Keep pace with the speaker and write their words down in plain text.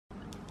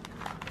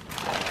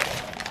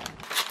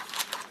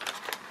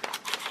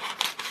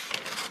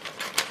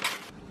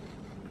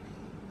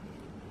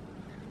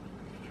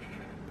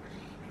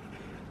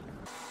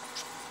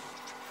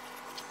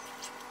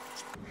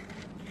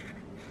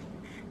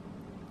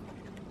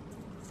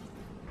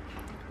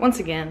Once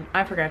again,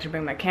 I forgot to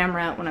bring my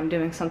camera out when I'm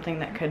doing something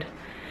that could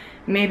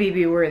maybe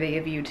be worthy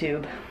of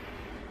YouTube.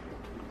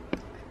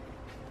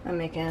 I'm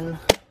making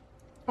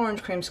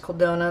orange creamsicle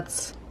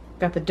donuts.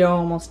 Got the dough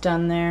almost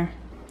done there.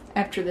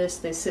 After this,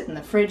 they sit in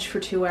the fridge for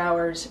 2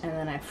 hours, and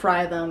then I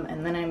fry them,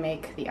 and then I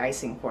make the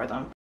icing for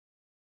them.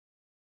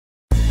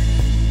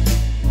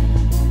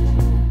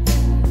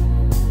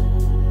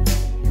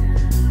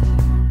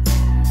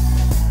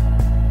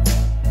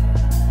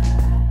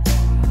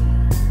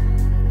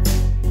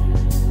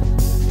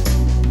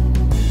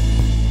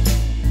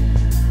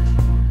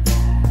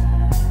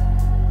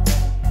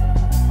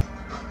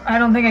 I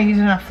don't think I used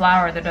enough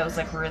flour. The dough's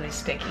like really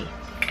sticky.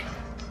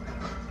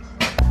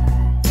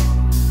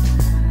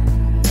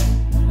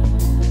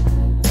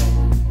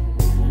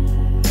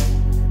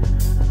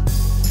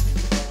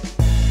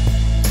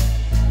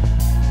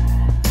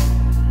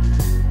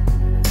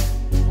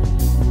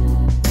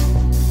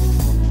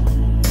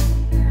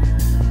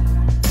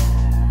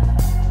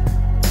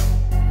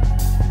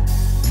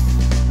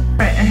 Alright,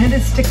 I had to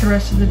stick the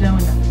rest of the dough in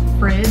the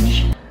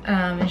fridge.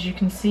 As you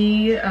can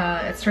see,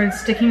 it started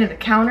sticking to the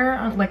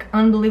counter, like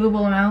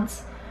unbelievable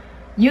amounts.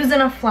 Use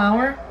enough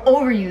flour.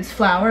 Overuse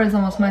flour is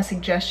almost my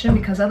suggestion,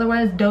 because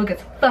otherwise dough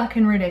gets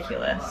fucking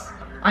ridiculous.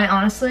 I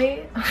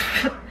honestly,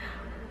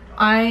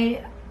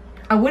 I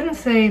wouldn't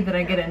say that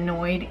I get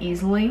annoyed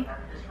easily,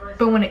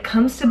 but when it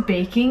comes to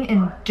baking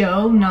and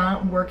dough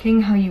not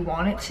working how you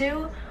want it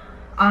to,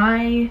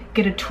 I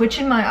get a twitch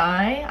in my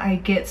eye. I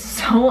get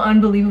so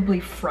unbelievably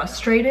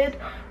frustrated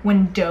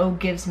when dough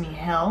gives me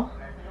hell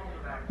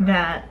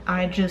that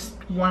I just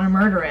want to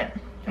murder it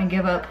and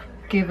give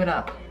it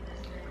up.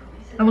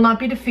 I will not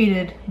be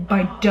defeated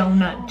by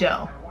donut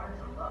dough.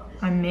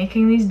 I'm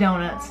making these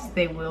donuts.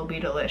 They will be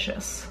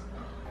delicious.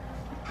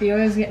 The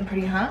oil is getting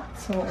pretty hot,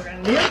 so what we're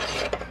gonna do,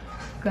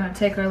 we're gonna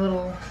take our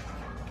little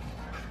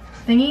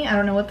thingy, I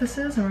don't know what this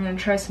is, and we're gonna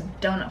try some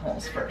donut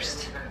holes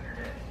first.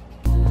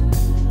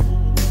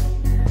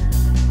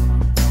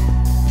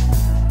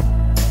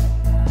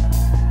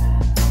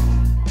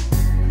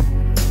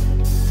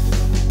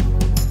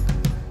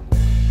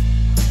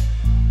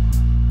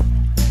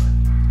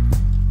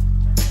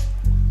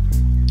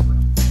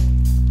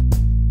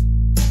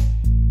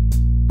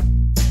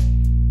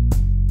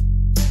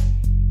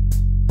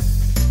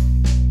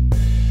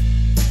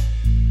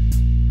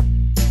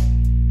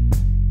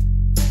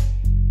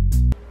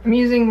 I'm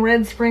using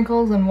red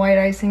sprinkles and white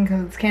icing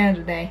because it's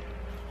Canada Day.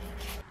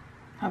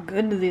 How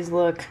good do these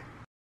look?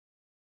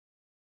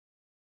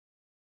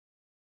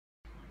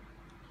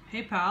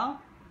 Hey pal,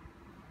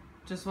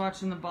 just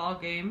watching the ball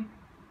game,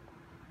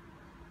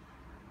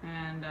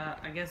 and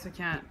I guess I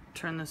can't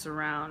turn this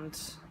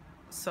around,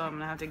 so I'm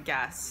gonna have to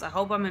guess. I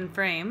hope I'm in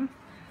frame.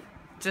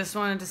 Just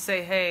wanted to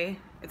say hey,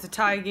 it's a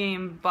tie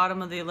game,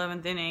 bottom of the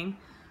 11th inning.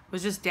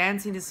 Was just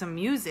dancing to some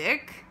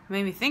music.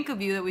 Made me think of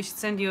you, that we should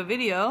send you a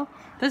video.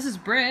 This is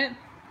Britt.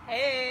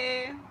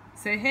 Hey.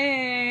 Say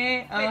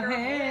hey. Oh Hey girl,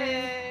 hey.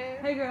 hey.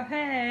 Hey girl,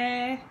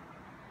 hey.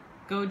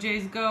 Go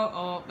Jays go.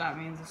 Oh, that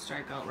means a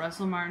strikeout.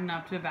 Russell Martin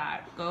up to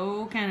bat.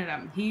 Go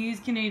Canada. He's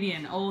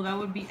Canadian. Oh, that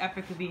would be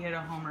epic if he hit a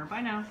homer.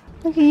 Bye now.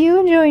 Look at you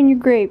enjoying your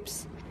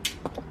grapes.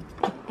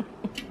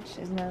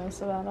 She's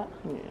nervous about it.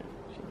 Yeah,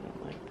 she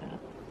doesn't like that.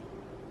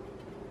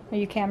 Are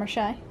you camera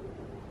shy?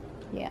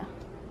 Yeah.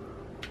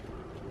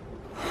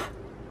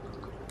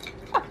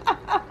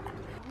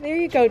 There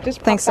you go.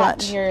 Just Thanks so pop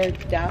that much. in your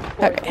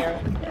dashboard Okay.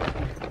 there.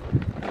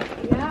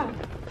 Yeah.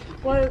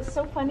 Well, it's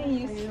so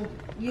funny.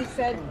 You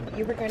said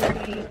you were going to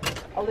be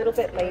a little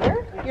bit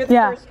later. You're the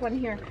first one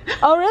here.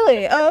 Oh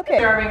really? Oh okay.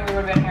 Starving, we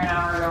would have been here an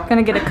hour ago.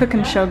 Gonna get a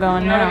cooking show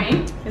going now.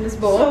 In this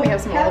bowl, we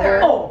have some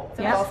olive,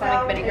 some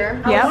balsamic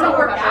vinegar. Yeah.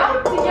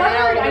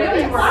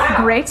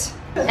 Yeah. Great.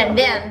 And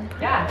then.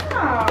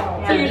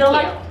 Yeah. So you don't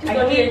like?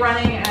 I hate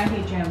running and I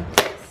hate gym.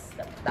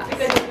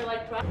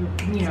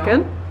 You know,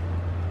 Good.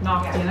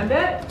 knocked in a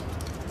bit.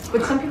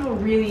 But some people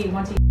really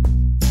want to.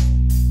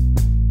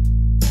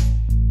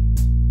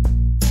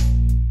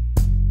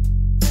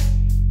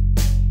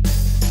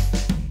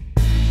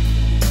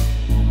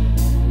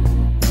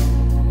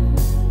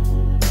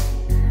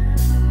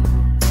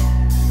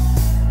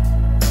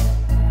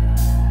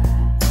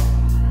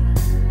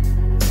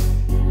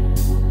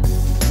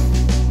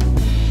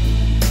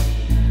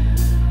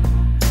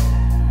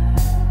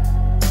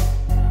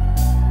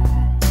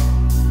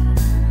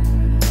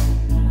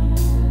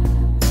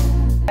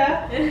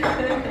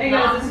 Hey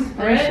guys, this is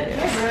Britt.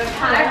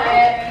 Hi.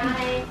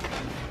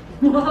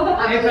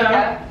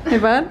 Hey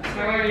bud.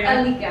 How are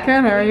you? Good,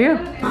 how are you?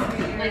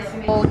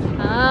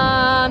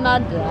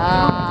 Canada.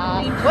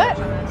 What?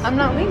 I'm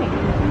not leaving.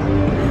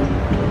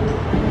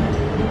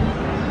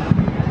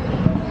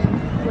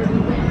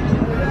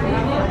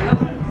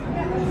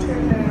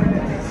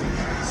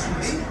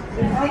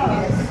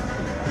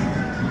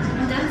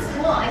 I'm done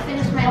school. I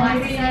finished my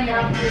last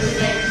assignment.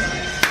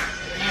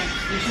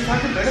 You should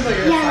talk a bit about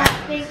your Yeah,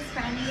 assignment. thanks,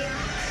 Brandy.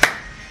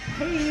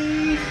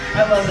 Hey.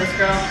 I love this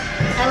girl.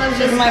 I love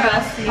She's my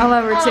bestie. I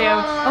love her too.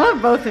 I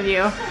love both of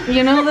you.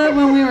 You know that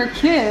when we were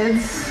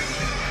kids,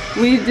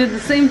 We did the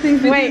same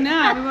thing we Wait. do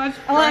now. We watched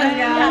Alana's Friends.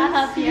 got I'll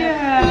help you.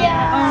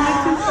 Yeah. Oh,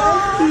 my two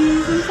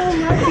besties. I'm so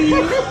happy.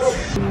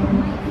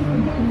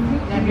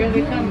 Now here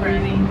they come,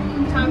 Brandy.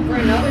 Time for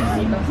another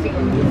seatbelt sticker.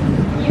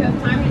 You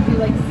have time to do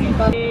like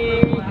seatbelt.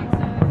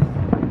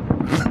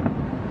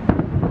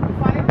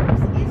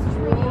 Fireworks is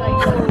truly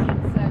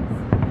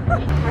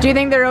like Do you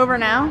think they're over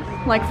now?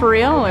 Like for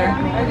real or?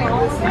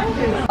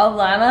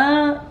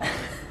 Alana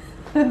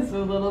is a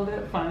little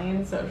bit funny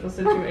in social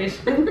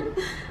situations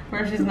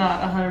where she's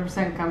not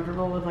 100%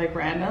 comfortable with like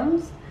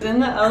randoms. In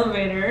the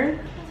elevator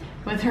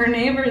with her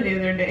neighbor the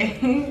other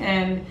day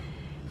and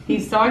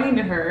he's talking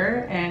to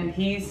her and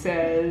he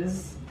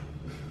says,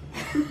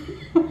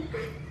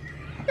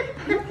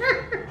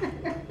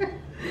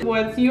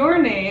 "What's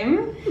your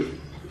name?"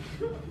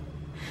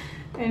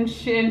 And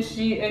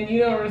you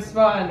don't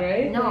respond,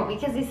 right? No,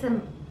 because he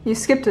said You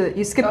skipped a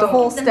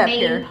whole the step main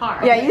here.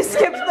 part. Yeah, you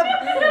skipped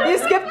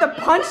the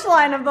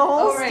punchline of the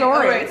whole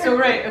story. So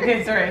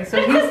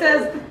he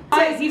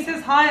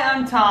says, "Hi,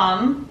 I'm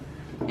Tom,"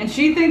 and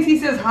she thinks he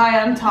says, "Hi,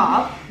 I'm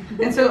Top,"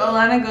 and so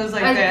Alana goes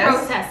like I was this.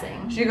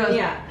 processing. She goes,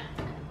 Yeah.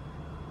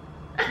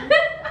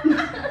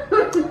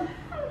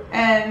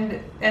 and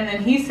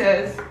then he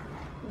says,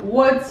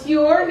 "What's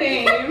your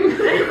name?"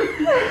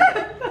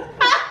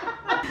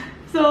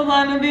 So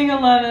Alana, being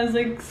Alana, is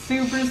like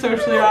super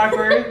socially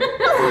awkward.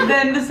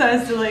 Then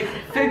decides to like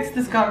fix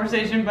this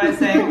conversation by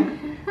saying,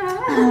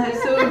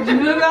 "So do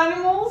you have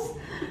animals?"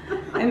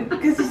 And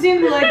because you seem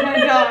to like my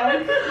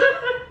dog.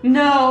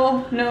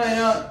 No, I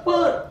don't.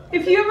 Well,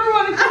 if you ever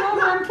want to come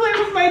over and play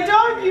with my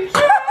dog, you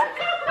can.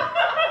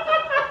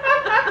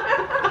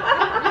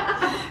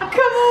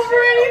 Come over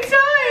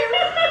anytime.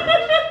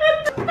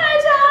 My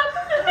job.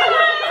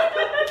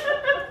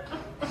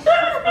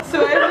 So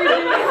every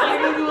day I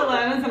go to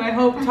Alana's and I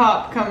hope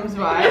Top comes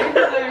by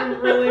because I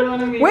really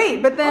want to meet.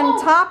 Wait, but then Oh.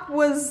 Top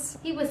was.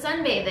 He was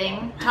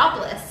sunbathing,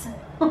 topless.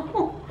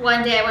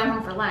 One day I went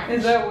home for lunch.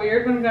 Is that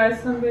weird when guys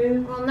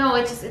sunbathe? Well, no,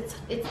 it's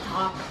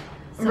Top.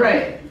 So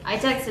Right. I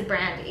texted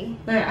Brandy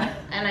Yeah.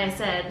 and I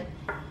said,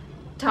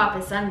 Top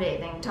is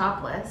sunbathing,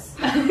 topless.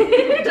 Do you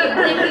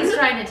think he's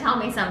trying to tell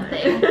me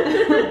something? And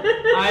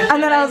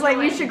then I was like,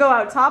 you should go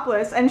out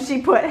topless, and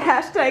she put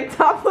hashtag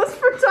topless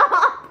for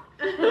Top.